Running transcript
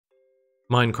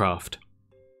Minecraft.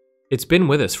 It's been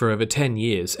with us for over 10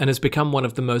 years and has become one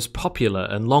of the most popular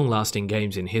and long-lasting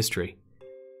games in history.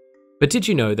 But did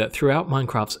you know that throughout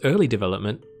Minecraft's early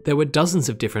development, there were dozens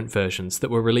of different versions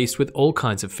that were released with all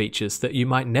kinds of features that you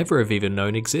might never have even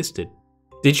known existed?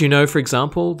 Did you know, for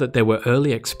example, that there were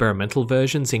early experimental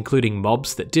versions including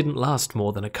mobs that didn't last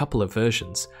more than a couple of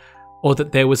versions? Or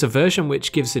that there was a version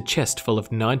which gives a chest full of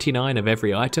 99 of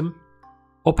every item?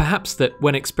 Or perhaps that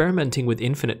when experimenting with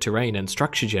infinite terrain and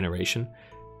structure generation,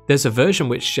 there's a version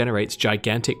which generates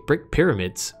gigantic brick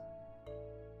pyramids?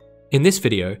 In this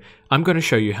video, I'm going to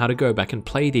show you how to go back and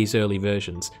play these early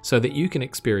versions so that you can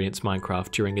experience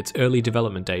Minecraft during its early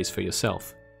development days for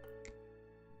yourself.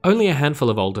 Only a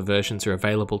handful of older versions are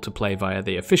available to play via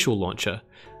the official launcher,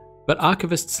 but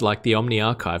archivists like the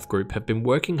Omniarchive group have been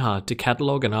working hard to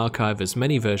catalogue and archive as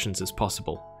many versions as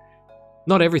possible.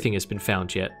 Not everything has been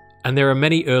found yet, and there are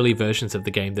many early versions of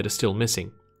the game that are still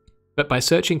missing. But by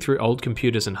searching through old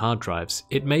computers and hard drives,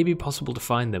 it may be possible to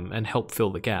find them and help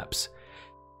fill the gaps.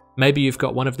 Maybe you've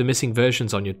got one of the missing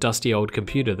versions on your dusty old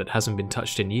computer that hasn't been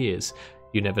touched in years.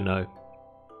 You never know.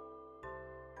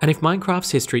 And if Minecraft's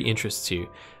history interests you,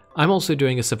 I'm also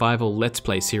doing a survival Let's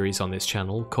Play series on this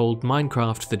channel called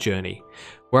Minecraft The Journey,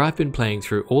 where I've been playing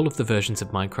through all of the versions of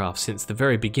Minecraft since the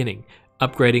very beginning,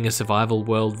 upgrading a survival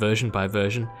world version by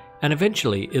version, and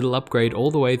eventually it'll upgrade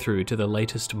all the way through to the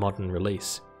latest modern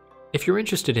release. If you're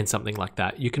interested in something like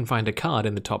that, you can find a card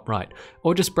in the top right,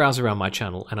 or just browse around my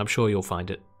channel and I'm sure you'll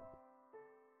find it.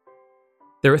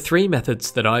 There are 3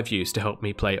 methods that I've used to help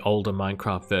me play older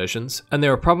Minecraft versions, and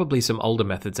there are probably some older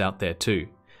methods out there too.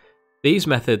 These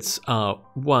methods are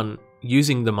 1.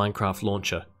 Using the Minecraft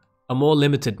launcher, a more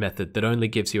limited method that only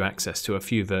gives you access to a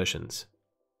few versions.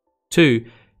 2.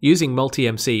 Using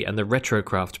MultiMC and the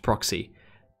Retrocraft Proxy.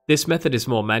 This method is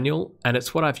more manual, and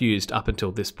it's what I've used up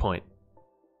until this point.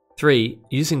 3.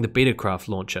 Using the BetaCraft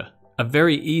launcher, a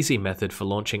very easy method for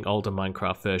launching older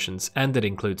Minecraft versions, and that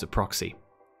includes a proxy.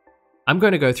 I'm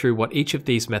going to go through what each of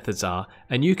these methods are,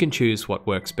 and you can choose what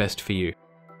works best for you.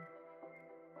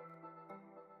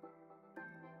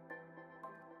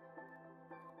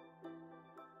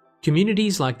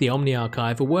 Communities like the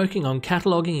Omniarchive are working on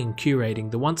cataloguing and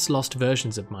curating the once lost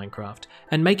versions of Minecraft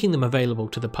and making them available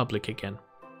to the public again.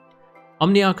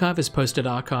 Omniarchive has posted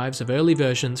archives of early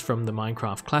versions from the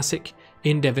Minecraft Classic,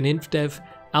 InDev and InfDev,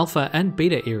 Alpha and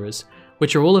Beta eras,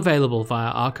 which are all available via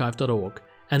archive.org,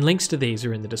 and links to these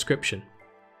are in the description.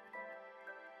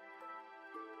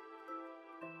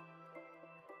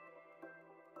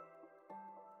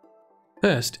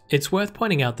 First, it's worth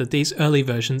pointing out that these early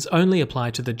versions only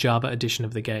apply to the Java edition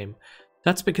of the game.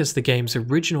 That's because the game's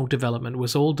original development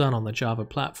was all done on the Java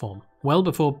platform, well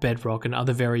before Bedrock and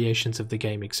other variations of the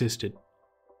game existed.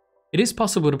 It is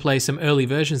possible to play some early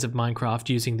versions of Minecraft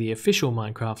using the official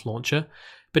Minecraft launcher,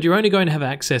 but you're only going to have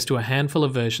access to a handful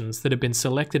of versions that have been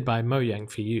selected by Mojang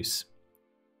for use.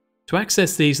 To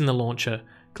access these in the launcher,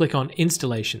 click on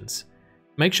Installations.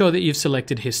 Make sure that you've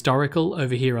selected Historical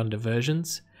over here under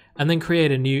Versions, and then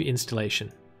create a new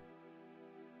installation.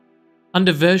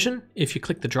 Under Version, if you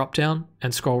click the drop down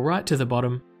and scroll right to the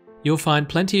bottom, you'll find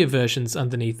plenty of versions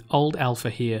underneath Old Alpha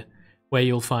here, where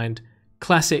you'll find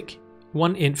Classic,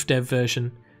 1 InfDev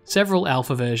version, several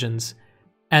Alpha versions,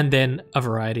 and then a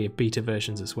variety of Beta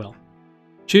versions as well.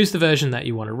 Choose the version that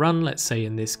you want to run, let's say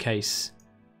in this case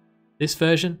this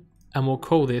version, and we'll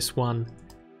call this one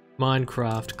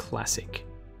Minecraft Classic.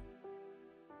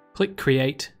 Click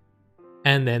Create,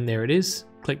 and then there it is.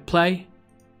 Click Play,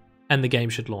 and the game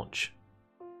should launch.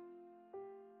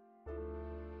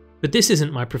 But this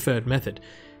isn't my preferred method,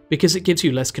 because it gives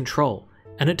you less control,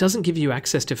 and it doesn't give you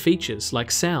access to features like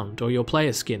sound or your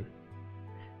player skin.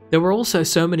 There were also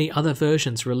so many other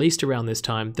versions released around this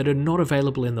time that are not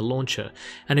available in the launcher,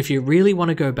 and if you really want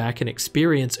to go back and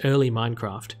experience early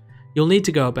Minecraft, you'll need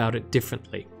to go about it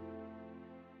differently.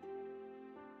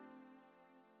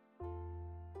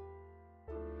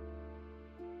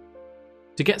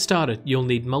 To get started, you'll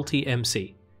need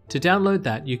MultiMC. To download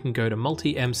that, you can go to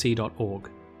multimc.org.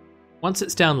 Once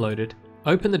it's downloaded,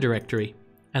 open the directory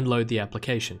and load the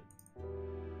application.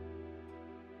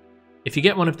 If you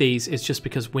get one of these, it's just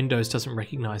because Windows doesn't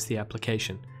recognize the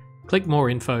application. Click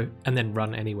More Info and then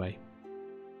Run anyway.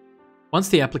 Once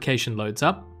the application loads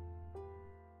up,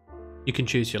 you can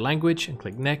choose your language and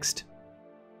click Next.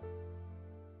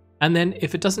 And then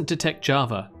if it doesn't detect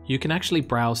Java, you can actually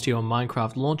browse to your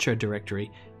Minecraft launcher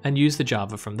directory and use the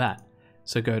Java from that.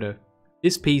 So go to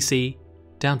this PC,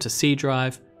 down to C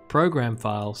drive, program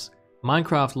files,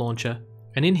 Minecraft launcher,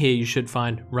 and in here you should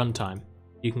find runtime.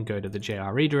 You can go to the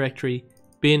JRE directory,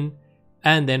 bin,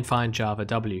 and then find Java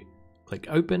W. Click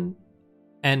Open,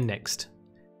 and next.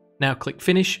 Now click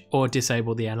Finish or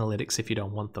disable the analytics if you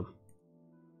don't want them.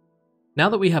 Now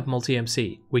that we have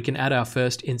MultiMC, we can add our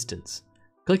first instance.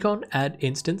 Click on Add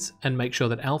Instance and make sure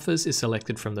that Alphas is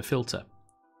selected from the filter.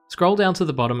 Scroll down to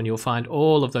the bottom and you'll find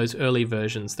all of those early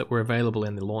versions that were available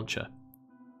in the launcher.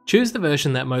 Choose the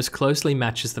version that most closely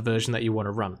matches the version that you want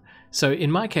to run. So in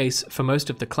my case, for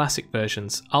most of the classic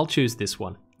versions, I'll choose this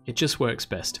one. It just works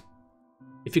best.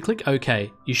 If you click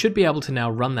OK, you should be able to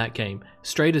now run that game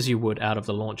straight as you would out of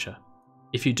the launcher.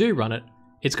 If you do run it,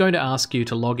 it's going to ask you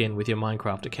to log in with your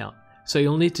Minecraft account, so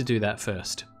you'll need to do that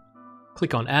first.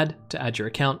 Click on Add to add your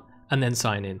account and then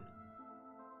sign in.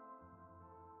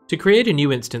 To create a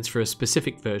new instance for a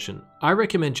specific version, I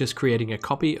recommend just creating a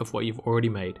copy of what you've already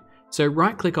made. So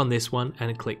right click on this one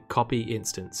and click Copy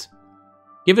Instance.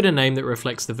 Give it a name that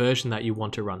reflects the version that you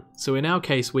want to run. So in our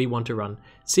case, we want to run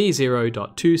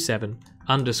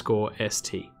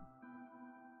C0.27_ST.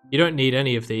 You don't need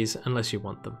any of these unless you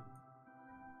want them.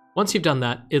 Once you've done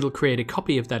that, it'll create a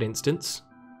copy of that instance,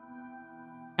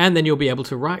 and then you'll be able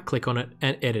to right click on it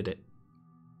and edit it.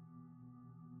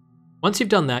 Once you've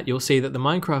done that, you'll see that the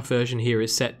Minecraft version here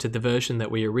is set to the version that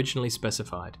we originally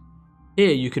specified.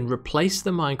 Here you can replace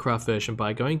the Minecraft version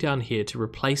by going down here to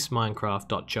replace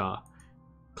Minecraft.jar.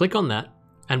 Click on that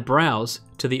and browse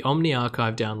to the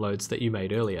Omniarchive downloads that you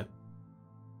made earlier.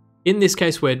 In this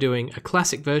case we're doing a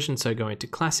classic version, so go into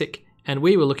classic, and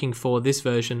we were looking for this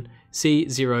version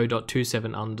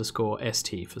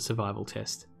C0.27_ST for survival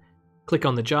test. Click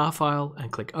on the jar file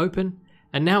and click open,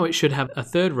 and now it should have a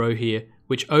third row here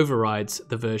which overrides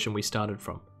the version we started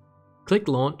from. Click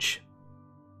launch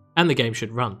and the game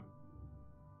should run.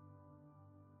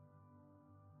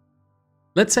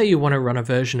 Let's say you want to run a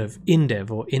version of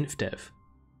indev or infdev.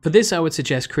 For this I would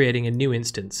suggest creating a new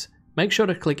instance. Make sure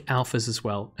to click alphas as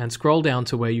well and scroll down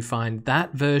to where you find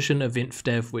that version of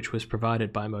infdev which was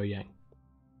provided by Mojang.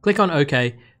 Click on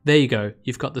OK, there you go,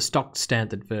 you've got the stock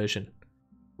standard version.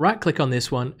 Right click on this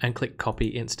one and click Copy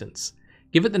Instance.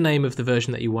 Give it the name of the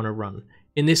version that you want to run.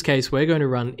 In this case we're going to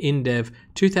run indev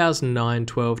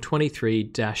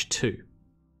 2009-12-23-2.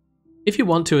 If you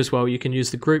want to as well, you can use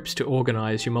the groups to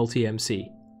organize your MultiMC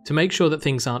to make sure that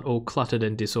things aren't all cluttered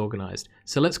and disorganized.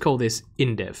 So let's call this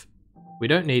indev. We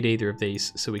don't need either of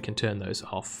these, so we can turn those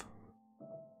off.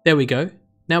 There we go.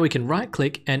 Now we can right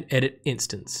click and edit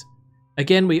instance.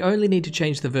 Again, we only need to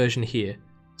change the version here.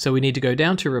 So we need to go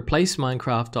down to replace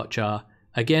Minecraft.jar.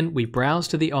 Again, we browse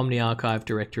to the Omniarchive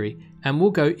directory and we'll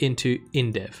go into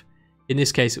indev. In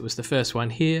this case, it was the first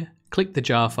one here. Click the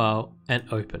jar file and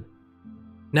open.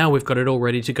 Now we've got it all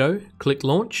ready to go. Click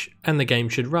launch and the game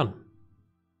should run.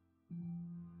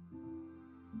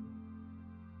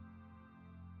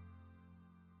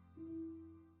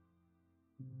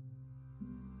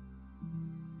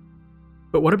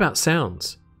 But what about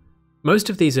sounds? Most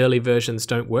of these early versions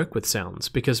don't work with sounds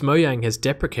because Mojang has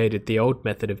deprecated the old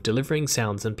method of delivering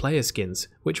sounds and player skins,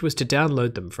 which was to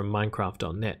download them from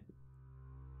Minecraft.net.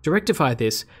 To rectify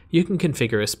this, you can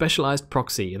configure a specialized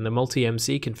proxy in the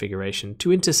MultiMC configuration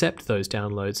to intercept those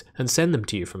downloads and send them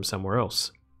to you from somewhere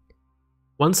else.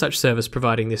 One such service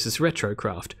providing this is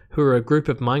Retrocraft, who are a group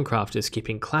of Minecrafters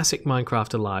keeping classic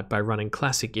Minecraft alive by running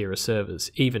classic era servers,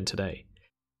 even today.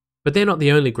 But they're not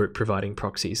the only group providing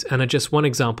proxies, and are just one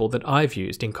example that I've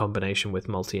used in combination with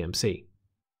MultiMC.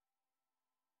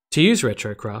 To use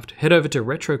Retrocraft, head over to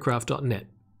retrocraft.net.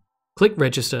 Click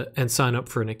register and sign up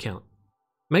for an account.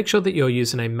 Make sure that your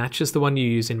username matches the one you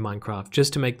use in Minecraft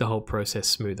just to make the whole process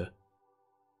smoother.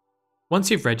 Once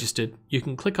you've registered, you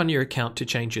can click on your account to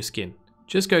change your skin.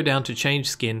 Just go down to change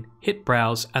skin, hit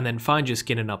browse, and then find your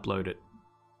skin and upload it.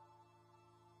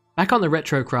 Back on the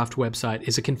Retrocraft website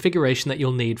is a configuration that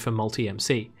you'll need for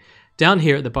MultiMC. Down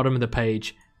here at the bottom of the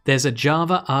page, there's a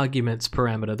Java arguments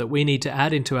parameter that we need to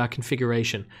add into our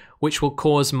configuration, which will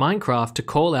cause Minecraft to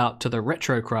call out to the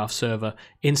Retrocraft server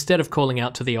instead of calling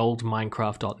out to the old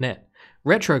Minecraft.net.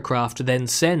 Retrocraft then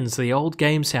sends the old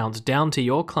game sounds down to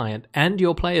your client and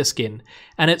your player skin,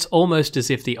 and it's almost as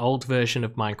if the old version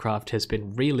of Minecraft has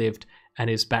been relived and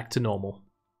is back to normal.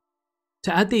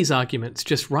 To add these arguments,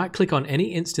 just right-click on any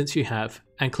instance you have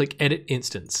and click Edit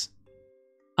Instance.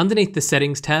 Underneath the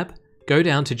Settings tab, go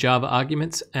down to Java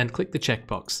Arguments and click the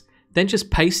checkbox. Then just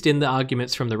paste in the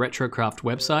arguments from the Retrocraft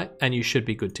website and you should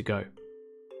be good to go.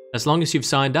 As long as you've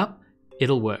signed up,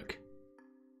 it'll work.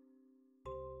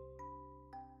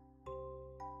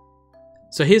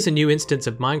 So here's a new instance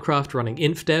of Minecraft running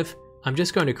infdev. I'm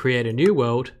just going to create a new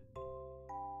world.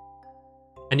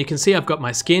 And you can see I've got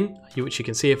my skin, which you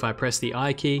can see if I press the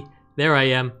I key. There I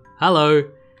am. Hello.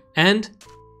 And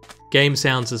game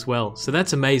sounds as well, so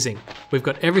that's amazing. We've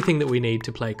got everything that we need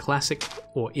to play Classic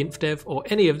or InfDev or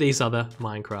any of these other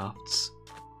Minecrafts.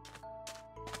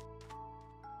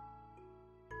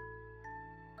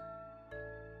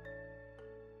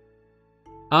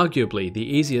 Arguably, the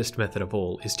easiest method of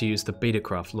all is to use the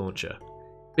BetaCraft launcher.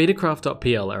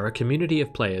 BetaCraft.pl are a community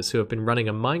of players who have been running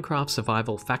a Minecraft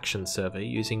survival faction server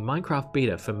using Minecraft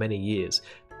Beta for many years,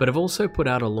 but have also put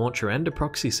out a launcher and a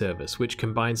proxy service which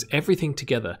combines everything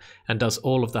together and does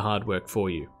all of the hard work for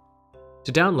you.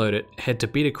 To download it, head to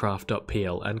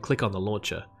BetaCraft.pl and click on the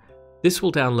launcher. This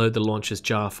will download the launcher's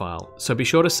jar file, so be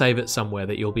sure to save it somewhere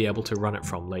that you'll be able to run it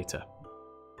from later.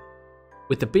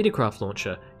 With the BetaCraft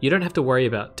launcher, you don't have to worry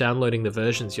about downloading the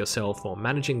versions yourself or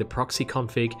managing the proxy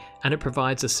config, and it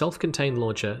provides a self-contained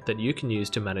launcher that you can use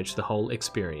to manage the whole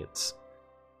experience.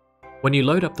 When you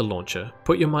load up the launcher,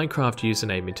 put your Minecraft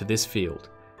username into this field.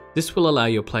 This will allow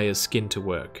your player's skin to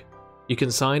work. You can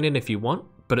sign in if you want,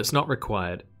 but it's not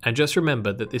required, and just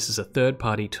remember that this is a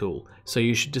third-party tool, so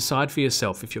you should decide for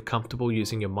yourself if you're comfortable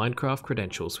using your Minecraft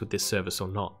credentials with this service or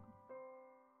not.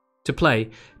 To play,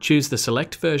 choose the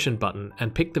Select Version button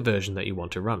and pick the version that you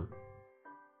want to run.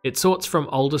 It sorts from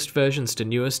oldest versions to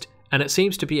newest, and it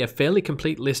seems to be a fairly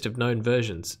complete list of known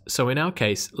versions, so in our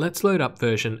case, let's load up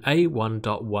version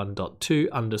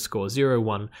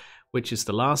A1.1.2_01, which is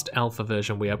the last alpha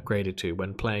version we upgraded to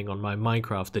when playing on my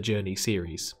Minecraft The Journey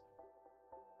series.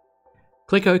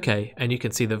 Click OK and you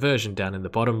can see the version down in the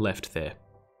bottom left there.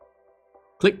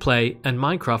 Click play and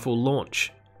Minecraft will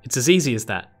launch. It's as easy as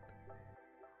that.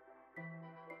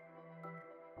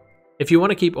 If you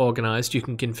want to keep organized, you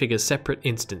can configure separate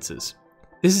instances.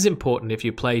 This is important if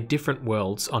you play different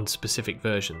worlds on specific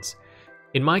versions.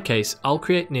 In my case, I'll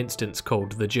create an instance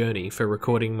called The Journey for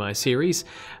recording my series,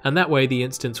 and that way the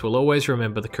instance will always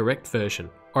remember the correct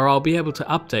version, or I'll be able to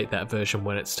update that version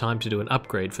when it's time to do an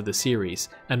upgrade for the series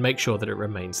and make sure that it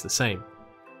remains the same.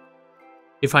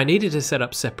 If I needed to set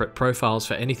up separate profiles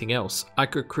for anything else, I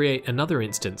could create another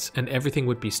instance and everything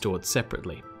would be stored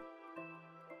separately.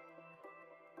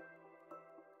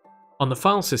 On the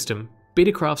file system,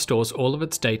 BetaCraft stores all of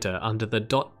its data under the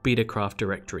 .betacraft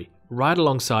directory, right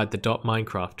alongside the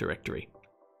 .minecraft directory.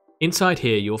 Inside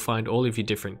here you'll find all of your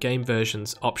different game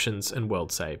versions, options, and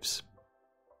world saves.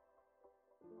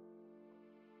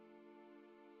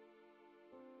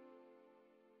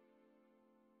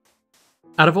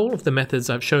 Out of all of the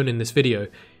methods I've shown in this video,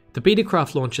 the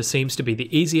BetaCraft launcher seems to be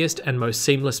the easiest and most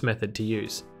seamless method to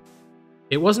use.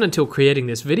 It wasn't until creating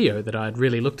this video that I had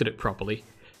really looked at it properly.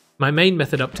 My main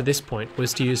method up to this point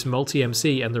was to use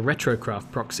MultiMC and the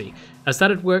Retrocraft Proxy, as that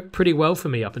had worked pretty well for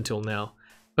me up until now,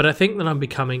 but I think that I'm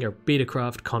becoming a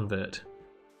BetaCraft convert.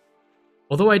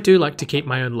 Although I do like to keep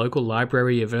my own local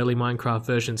library of early Minecraft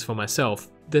versions for myself,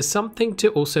 there's something to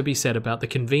also be said about the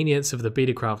convenience of the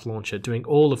BetaCraft launcher doing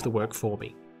all of the work for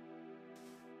me.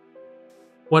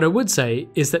 What I would say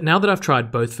is that now that I've tried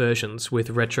both versions with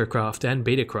Retrocraft and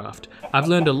BetaCraft, I've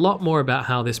learned a lot more about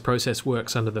how this process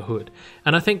works under the hood,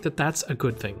 and I think that that's a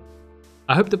good thing.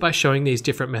 I hope that by showing these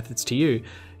different methods to you,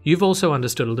 you've also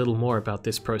understood a little more about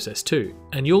this process too,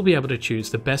 and you'll be able to choose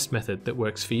the best method that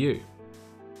works for you.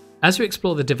 As you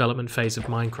explore the development phase of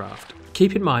Minecraft,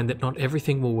 keep in mind that not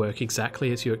everything will work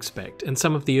exactly as you expect, and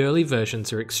some of the early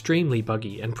versions are extremely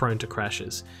buggy and prone to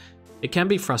crashes. It can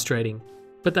be frustrating,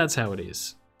 but that's how it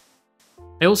is.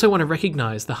 I also want to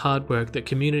recognise the hard work that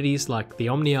communities like the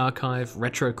Omniarchive,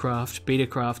 Retrocraft,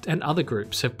 BetaCraft and other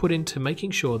groups have put into making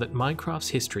sure that Minecraft's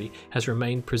history has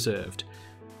remained preserved.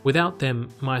 Without them,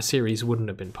 my series wouldn't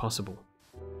have been possible.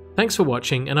 Thanks for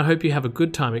watching, and I hope you have a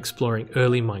good time exploring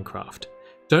early Minecraft.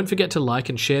 Don't forget to like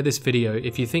and share this video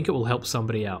if you think it will help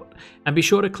somebody out, and be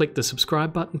sure to click the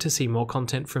subscribe button to see more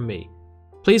content from me.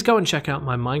 Please go and check out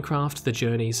my Minecraft The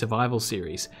Journey survival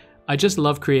series. I just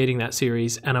love creating that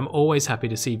series, and I'm always happy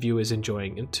to see viewers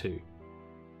enjoying it too.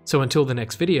 So until the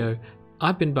next video,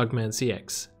 I've been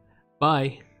BugmanCX.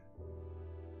 Bye!